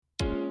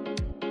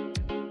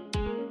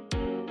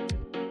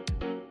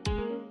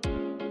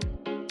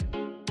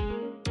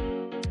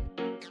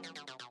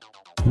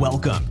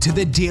Welcome to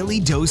the Daily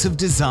Dose of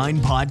Design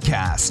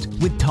podcast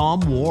with Tom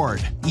Ward.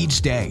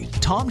 Each day,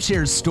 Tom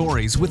shares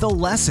stories with a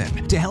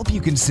lesson to help you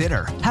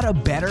consider how to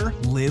better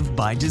live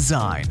by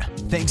design.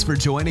 Thanks for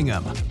joining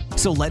him.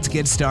 So let's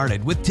get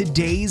started with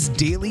today's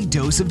Daily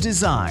Dose of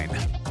Design.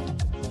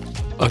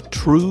 A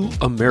true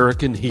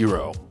American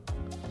hero.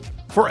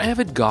 For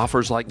avid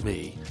golfers like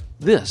me,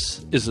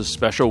 this is a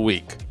special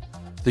week.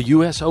 The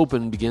U.S.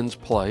 Open begins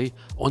play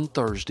on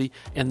Thursday,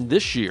 and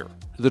this year,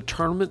 the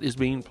tournament is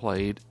being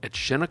played at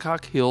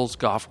Shinnecock Hills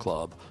Golf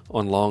Club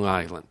on Long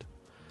Island.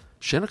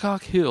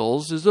 Shinnecock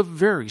Hills is a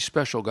very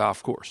special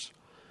golf course.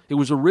 It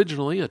was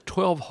originally a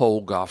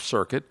 12-hole golf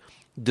circuit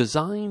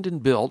designed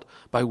and built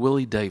by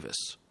Willie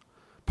Davis.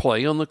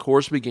 Play on the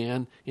course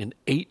began in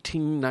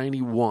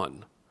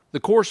 1891. The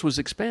course was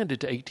expanded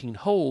to 18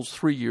 holes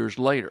 3 years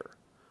later.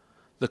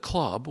 The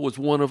club was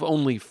one of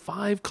only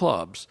 5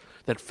 clubs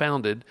that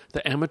founded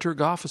the Amateur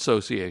Golf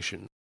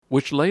Association,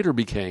 which later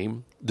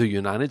became the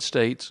United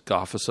States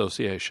Golf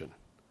Association.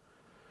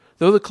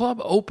 Though the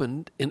club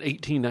opened in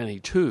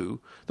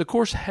 1892, the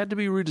course had to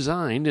be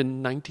redesigned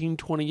in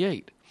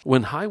 1928,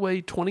 when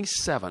Highway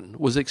 27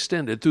 was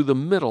extended through the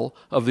middle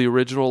of the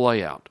original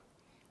layout.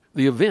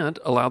 The event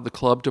allowed the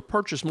club to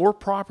purchase more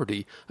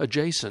property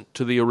adjacent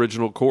to the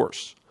original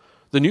course.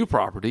 The new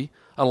property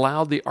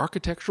allowed the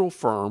architectural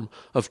firm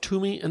of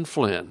Toomey and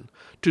Flynn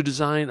to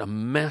design a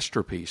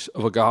masterpiece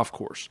of a golf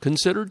course,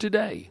 considered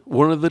today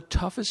one of the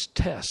toughest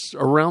tests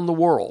around the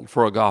world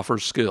for a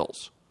golfer's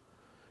skills.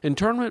 In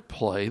tournament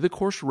play, the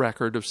course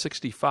record of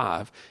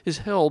 65 is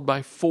held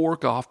by 4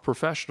 golf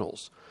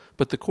professionals,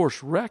 but the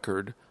course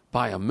record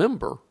by a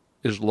member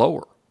is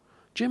lower.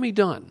 Jimmy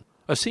Dunne,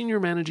 a senior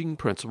managing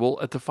principal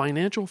at the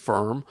financial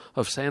firm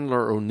of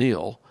Sandler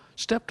O'Neill,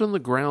 stepped on the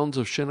grounds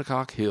of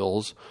Shinnecock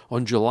Hills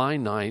on July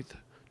 9th,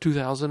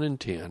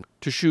 2010,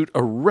 to shoot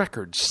a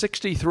record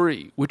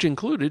 63, which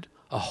included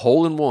a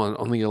hole-in-one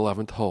on the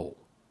 11th hole.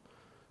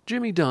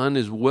 Jimmy Dunne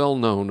is well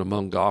known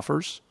among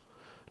golfers.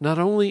 Not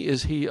only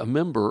is he a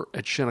member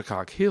at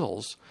Shinnecock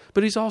Hills,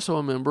 but he's also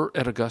a member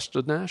at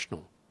Augusta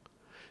National.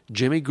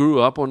 Jimmy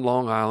grew up on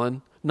Long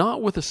Island,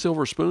 not with a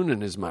silver spoon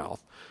in his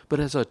mouth, but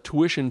as a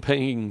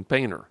tuition-paying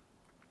painter.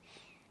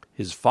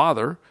 His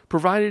father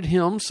provided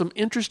him some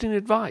interesting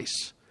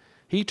advice.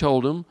 He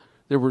told him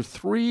there were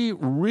 3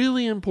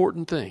 really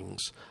important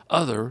things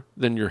other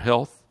than your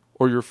health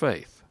or your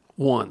faith.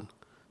 1,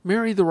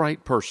 marry the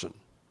right person.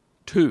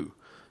 2,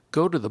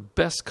 go to the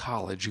best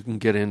college you can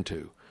get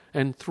into.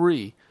 And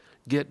 3,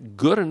 get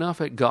good enough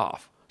at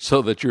golf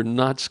so that you're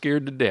not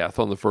scared to death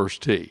on the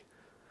first tee.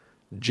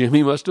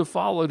 Jimmy must have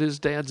followed his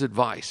dad's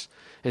advice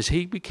as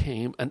he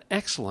became an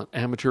excellent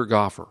amateur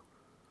golfer.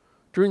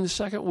 During the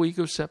second week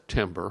of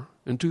September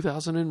in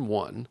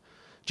 2001,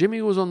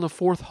 Jimmy was on the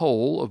 4th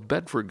hole of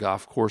Bedford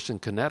Golf Course in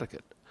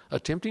Connecticut,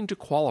 attempting to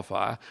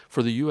qualify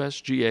for the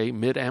USGA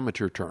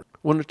Mid-Amateur Tournament,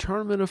 when a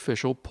tournament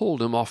official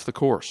pulled him off the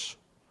course.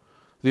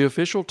 The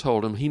official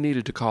told him he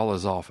needed to call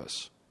his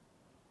office.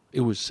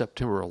 It was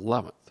September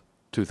 11th,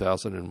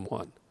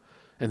 2001,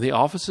 and the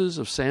offices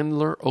of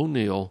Sandler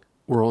O'Neill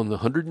were on the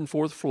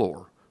 104th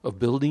floor of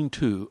Building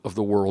 2 of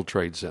the World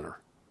Trade Center.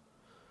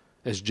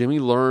 As Jimmy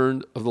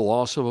learned of the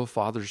loss of a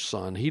father's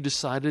son, he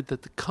decided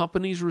that the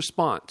company's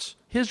response,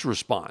 his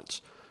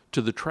response,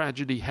 to the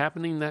tragedy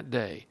happening that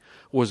day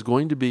was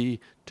going to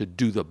be to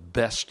do the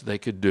best they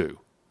could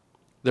do.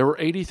 There were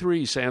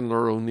 83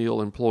 Sandler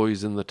O'Neill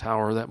employees in the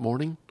tower that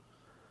morning.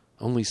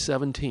 Only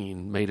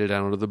 17 made it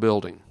out of the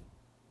building.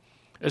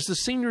 As the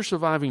senior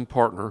surviving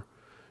partner,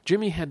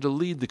 Jimmy had to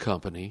lead the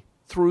company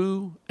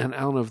through and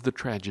out of the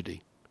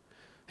tragedy.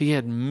 He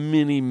had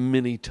many,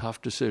 many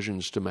tough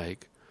decisions to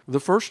make. The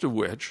first of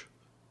which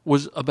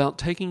was about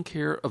taking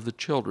care of the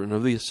children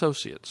of the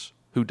associates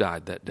who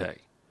died that day.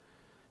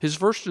 His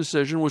first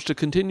decision was to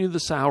continue the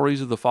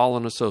salaries of the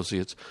fallen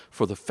associates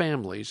for the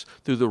families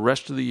through the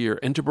rest of the year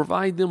and to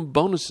provide them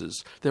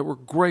bonuses that were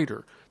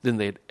greater than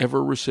they had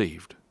ever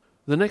received.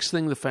 The next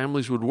thing the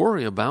families would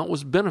worry about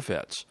was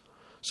benefits.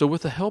 So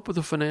with the help of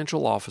the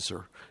financial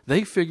officer,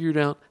 they figured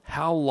out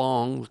how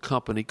long the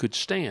company could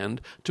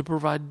stand to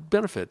provide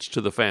benefits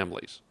to the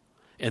families.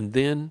 And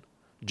then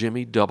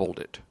Jimmy doubled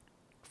it.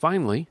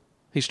 Finally,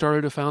 he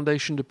started a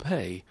foundation to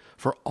pay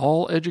for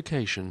all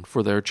education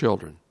for their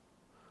children.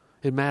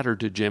 It mattered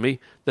to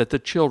Jimmy that the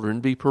children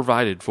be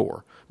provided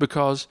for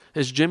because,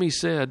 as Jimmy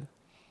said,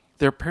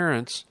 their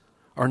parents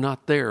are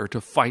not there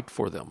to fight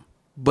for them,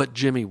 but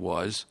Jimmy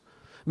was.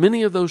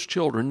 Many of those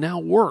children now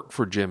work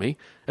for Jimmy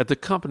at the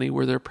company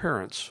where their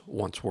parents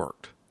once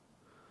worked.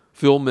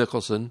 Phil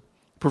Mickelson,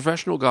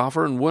 professional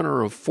golfer and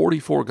winner of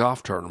 44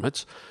 golf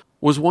tournaments,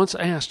 was once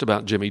asked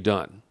about Jimmy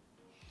Dunne.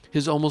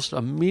 His almost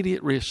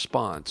immediate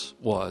response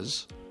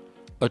was,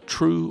 a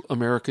true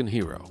American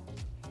hero.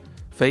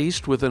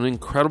 Faced with an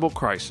incredible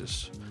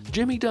crisis,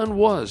 Jimmy Dunne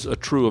was a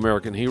true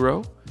American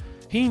hero.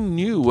 He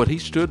knew what he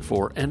stood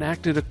for and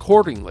acted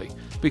accordingly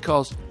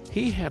because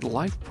he had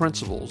life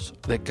principles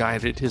that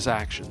guided his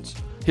actions,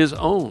 his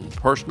own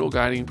personal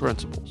guiding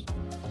principles.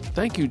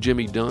 Thank you,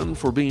 Jimmy Dunne,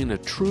 for being a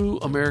true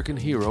American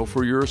hero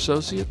for your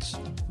associates,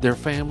 their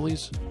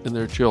families, and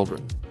their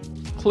children.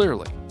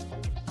 Clearly,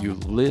 you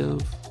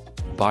live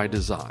by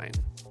design.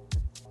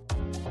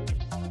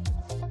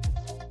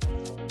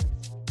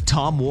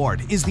 Tom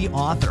Ward is the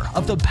author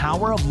of The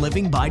Power of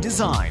Living by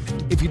Design.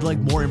 If you'd like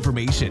more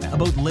information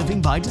about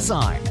living by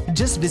design,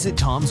 just visit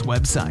Tom's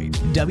website,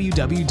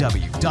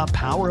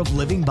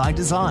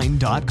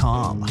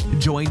 www.poweroflivingbydesign.com.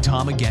 Join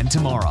Tom again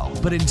tomorrow,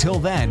 but until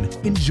then,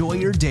 enjoy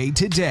your day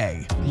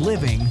today,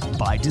 living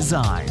by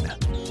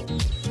design.